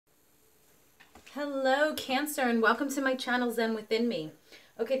Hello, Cancer, and welcome to my channel, Zen Within Me.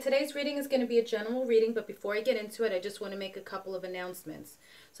 Okay, today's reading is going to be a general reading, but before I get into it, I just want to make a couple of announcements.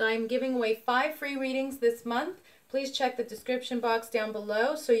 So I'm giving away 5 free readings this month. Please check the description box down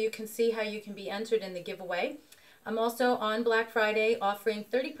below so you can see how you can be entered in the giveaway. I'm also on Black Friday offering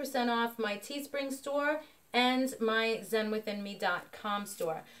 30% off my Teespring store and my zenwithinme.com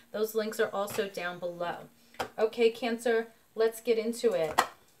store. Those links are also down below. Okay, Cancer, let's get into it.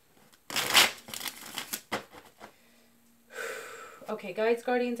 Okay, guides,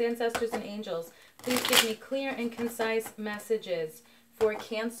 guardians, ancestors, and angels, please give me clear and concise messages for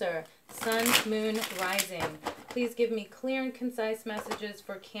Cancer, Sun, Moon, Rising. Please give me clear and concise messages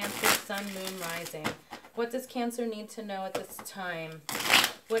for Cancer, Sun, Moon, Rising. What does Cancer need to know at this time?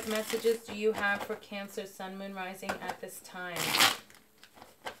 What messages do you have for Cancer, Sun, Moon, Rising at this time?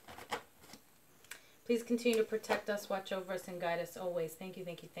 Please continue to protect us, watch over us, and guide us always. Thank you,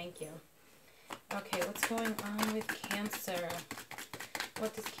 thank you, thank you. Okay, what's going on with Cancer?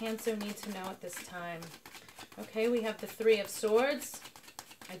 What does Cancer need to know at this time? Okay, we have the Three of Swords.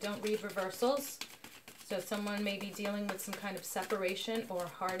 I don't read reversals. So someone may be dealing with some kind of separation or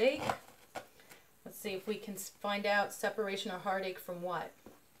heartache. Let's see if we can find out separation or heartache from what.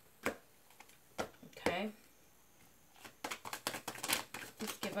 Okay.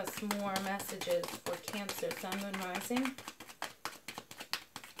 Please give us more messages for Cancer, Sun, Moon, Rising.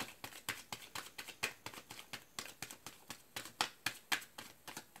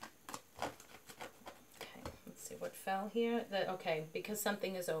 What fell here? Okay, because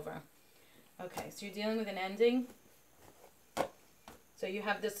something is over. Okay, so you're dealing with an ending. So you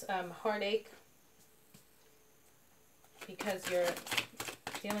have this heartache because you're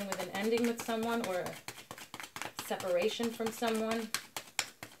dealing with an ending with someone or separation from someone.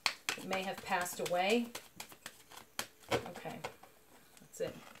 It may have passed away. Okay, that's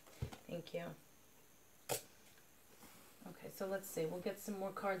it. Thank you. Okay, so let's see. We'll get some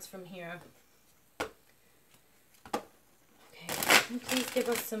more cards from here. Please give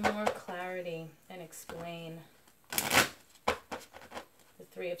us some more clarity and explain the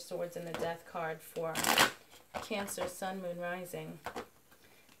Three of Swords and the Death card for Cancer, Sun, Moon, Rising.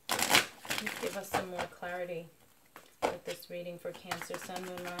 Please give us some more clarity with this reading for Cancer, Sun,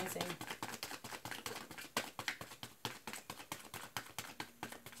 Moon, Rising.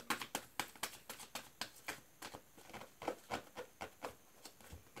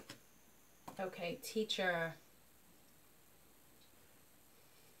 Okay, Teacher.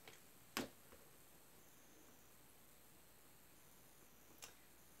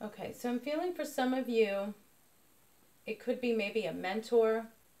 Okay, so I'm feeling for some of you, it could be maybe a mentor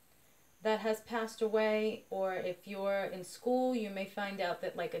that has passed away, or if you're in school, you may find out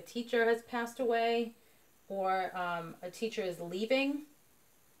that like a teacher has passed away, or a teacher is leaving.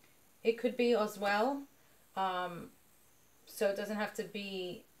 It could be as well. So it doesn't have to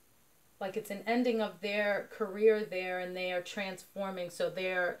be like it's an ending of their career there and they are transforming. So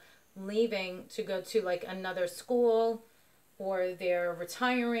they're leaving to go to like another school, or they're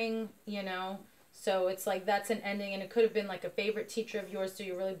retiring, you know. So it's like that's an ending, and it could have been like a favorite teacher of yours, so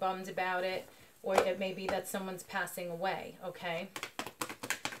you're really bummed about it, or it may be that someone's passing away, okay?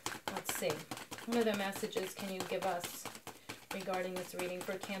 Let's see. What other messages can you give us regarding this reading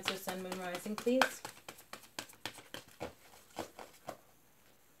for Cancer, Sun, Moon, Rising, please?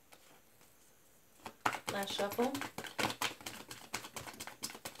 Last shuffle.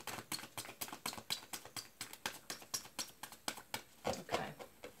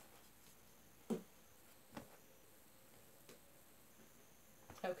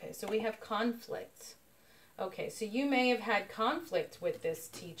 Okay, so we have conflict. Okay, so you may have had conflict with this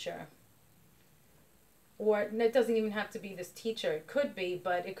teacher. Or it doesn't even have to be this teacher. It could be,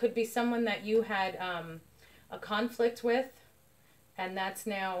 but it could be someone that you had a conflict with, and that's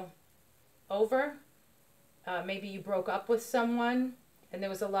now over. Maybe you broke up with someone, and there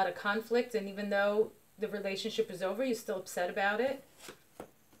was a lot of conflict, and even though the relationship is over, you're still upset about it.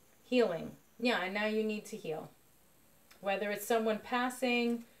 Healing. Yeah, and now you need to heal. Whether it's someone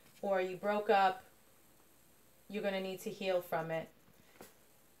passing or you broke up, you're going to need to heal from it.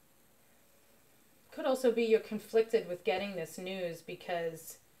 Could also be you're conflicted with getting this news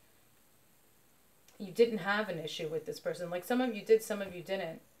because you didn't have an issue with this person. Like some of you did, some of you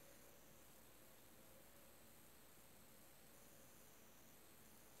didn't.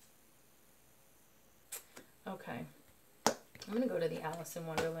 Okay. I'm going to go to the Alice in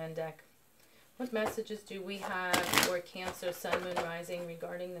Wonderland deck. What messages do we have for Cancer, Sun, Moon, Rising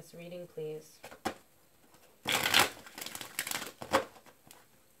regarding this reading, please?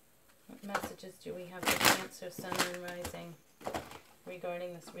 What messages do we have for Cancer, Sun, Moon, Rising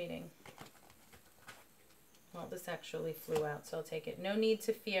regarding this reading? Well, this actually flew out, so I'll take it. No need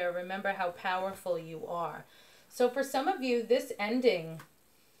to fear. Remember how powerful you are. So for some of you, this ending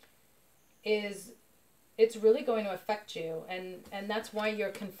it's really going to affect you. And that's why you're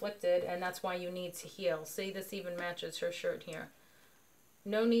conflicted, and that's why you need to heal. See, this even matches her shirt here.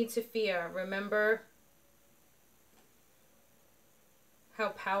 No need to fear. Remember how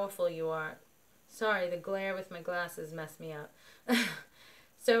powerful you are. Sorry, the glare with my glasses messed me up.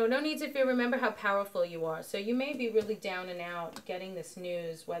 So no need to fear. Remember how powerful you are. So you may be really down and out getting this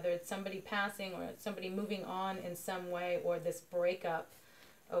news, whether it's somebody passing or somebody moving on in some way, or this breakup,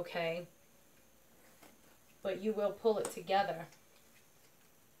 okay? But you will pull it together.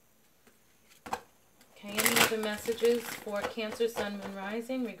 Okay, any other messages for Cancer, Sun, Moon,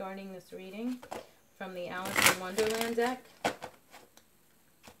 Rising regarding this reading from the Alice in Wonderland deck?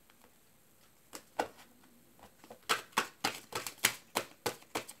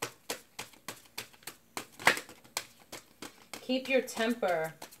 Keep your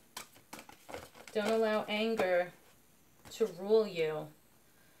temper. Don't allow anger to rule you.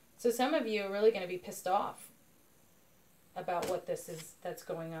 So some of you are really going to be pissed off about what this is that's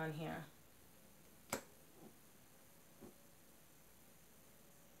going on here.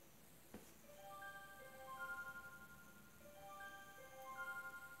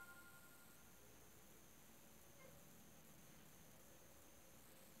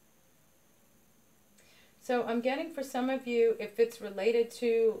 So I'm getting for some of you, if it's related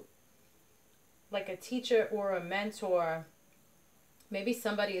to like a teacher or a mentor, maybe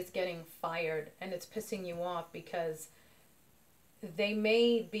somebody is getting fired and it's pissing you off because they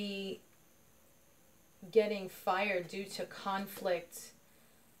may be getting fired due to conflict.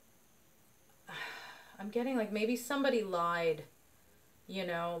 I'm getting like maybe somebody lied, you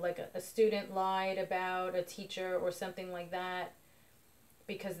know, like a student lied about a teacher or something like that,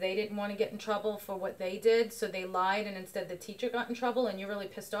 because they didn't want to get in trouble for what they did, so they lied, and instead the teacher got in trouble, and you're really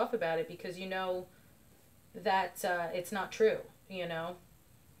pissed off about it because you know that it's not true, you know,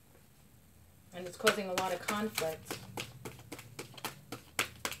 and it's causing a lot of conflict.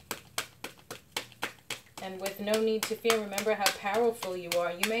 And with no need to fear, remember how powerful you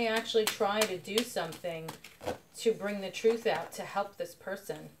are. You may actually try to do something to bring the truth out, to help this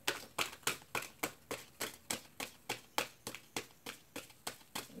person.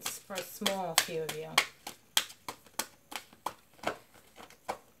 For a small few of you.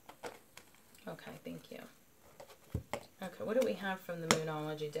 Okay, thank you. Okay, what do we have from the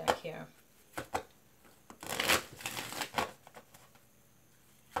Moonology deck here?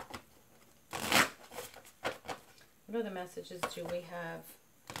 What other messages do we have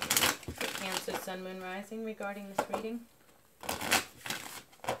for Cancer, Sun, Moon, Rising regarding this reading?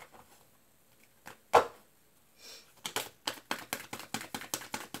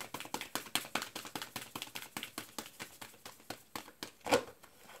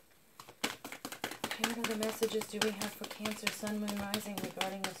 What other messages do we have for Cancer, Sun, Moon, Rising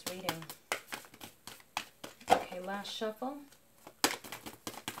regarding this reading? Okay, last shuffle.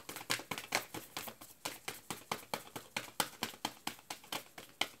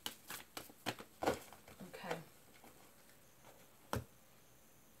 Okay. Okay,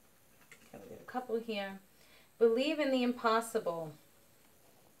 we got a couple here. Believe in the impossible.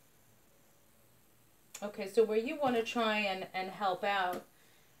 Okay, so where you want to try and help out,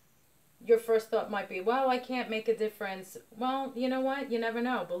 your first thought might be, well, I can't make a difference. Well, you know what? You never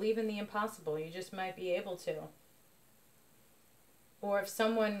know. Believe in the impossible. You just might be able to. Or if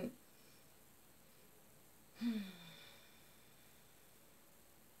someone...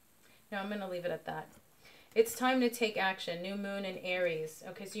 No, I'm going to leave it at that. It's time to take action. New moon in Aries.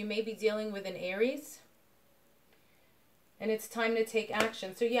 Okay, so you may be dealing with an Aries. And it's time to take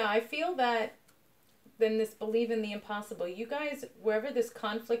action. So yeah, I feel that then this believe in the impossible. You guys, wherever this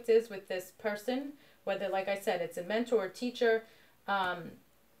conflict is with this person, whether, like I said, it's a mentor or teacher,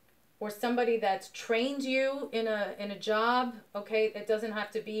 or somebody that's trained you in a job, okay, it doesn't have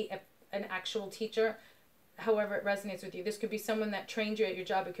to be an actual teacher, however it resonates with you. This could be someone that trained you at your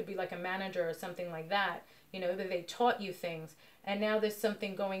job. It could be like a manager or something like that, you know, that they taught you things. And now there's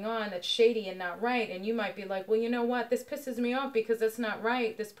something going on that's shady and not right. And you might be like, well, you know what? This pisses me off because that's not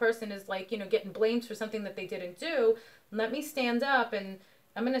right. This person is like, you know, getting blamed for something that they didn't do. Let me stand up and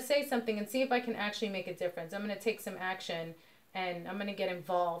I'm going to say something and see if I can actually make a difference. I'm going to take some action and I'm going to get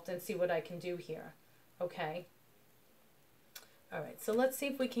involved and see what I can do here. Okay. All right. So let's see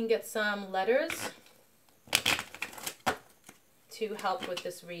if we can get some letters to help with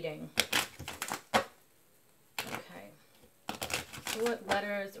this reading. What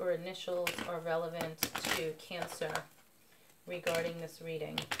letters or initials are relevant to Cancer regarding this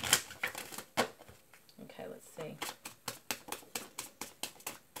reading? Okay, let's see.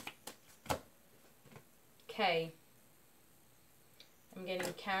 K. I'm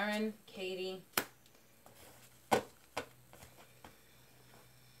getting Karen, Katie.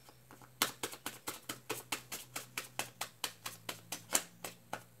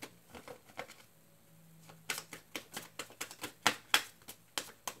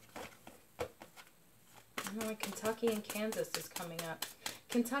 I know like Kentucky and Kansas is coming up.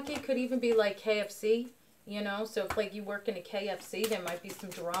 Kentucky could even be like KFC, you know? So if like you work in a KFC, there might be some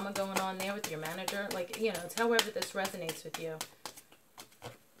drama going on there with your manager. Like, you know, it's however this resonates with you.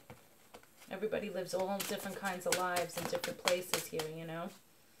 Everybody lives all different kinds of lives in different places here, you know?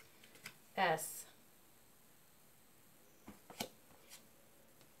 S.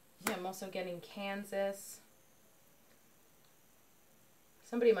 Yeah, I'm also getting Kansas.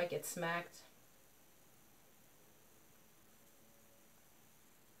 Somebody might get smacked.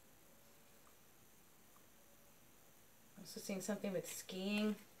 Also seeing something with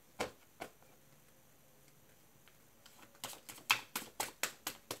skiing.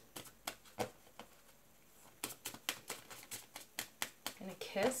 And a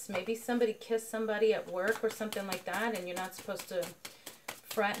kiss. Maybe somebody kissed somebody at work or something like that, and you're not supposed to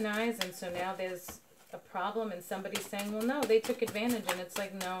fraternize, and so now there's a problem, and somebody's saying, well, no, they took advantage, and it's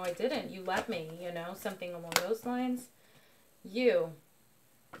like, no, I didn't. You let me, you know, something along those lines. You.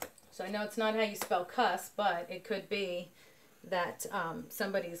 So I know it's not how you spell cuss, but it could be that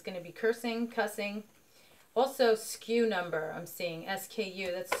somebody's going to be cursing, cussing. Also, SKU number, I'm seeing,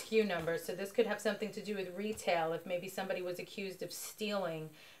 SKU, that's SKU number. So this could have something to do with retail, if maybe somebody was accused of stealing,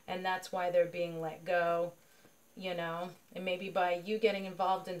 and that's why they're being let go, you know. And maybe by you getting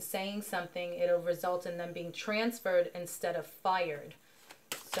involved in saying something, it'll result in them being transferred instead of fired.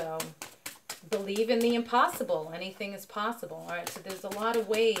 So believe in the impossible. Anything is possible. All right, so there's a lot of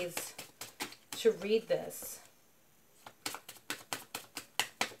ways to read this.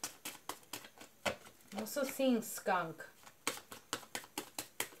 I'm also seeing skunk.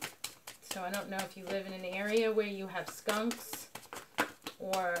 So I don't know if you live in an area where you have skunks,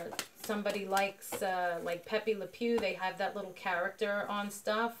 or somebody likes, like Pepe Le Pew, they have that little character on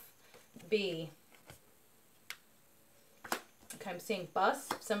stuff. B. Okay, I'm seeing bus.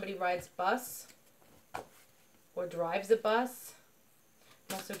 Somebody rides bus or drives a bus.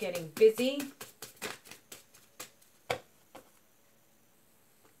 I'm also getting busy.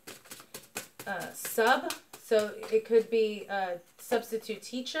 Sub. So it could be a substitute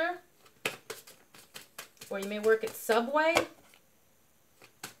teacher. Or you may work at Subway.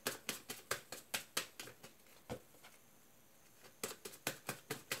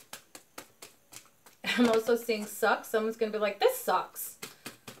 I'm also seeing sucks. Someone's going to be like, this sucks.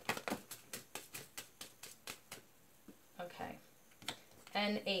 Okay.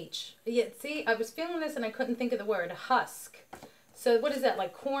 NH. Yeah, see, I was feeling this and I couldn't think of the word. Husk. So what is that?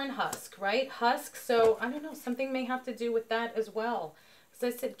 Like corn husk, right? Husk. So I don't know. Something may have to do with that as well.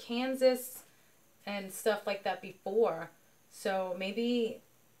 Because I said Kansas and stuff like that before. So maybe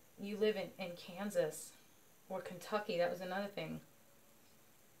you live in Kansas or Kentucky. That was another thing.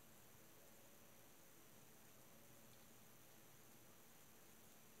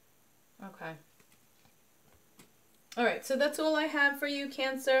 Okay. All right, so that's all I have for you,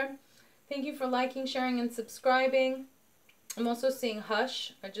 Cancer. Thank you for liking, sharing, and subscribing. I'm also seeing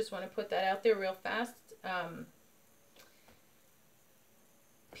hush. I just want to put that out there real fast.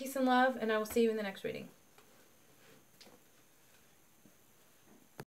 Peace and love, and I will see you in the next reading.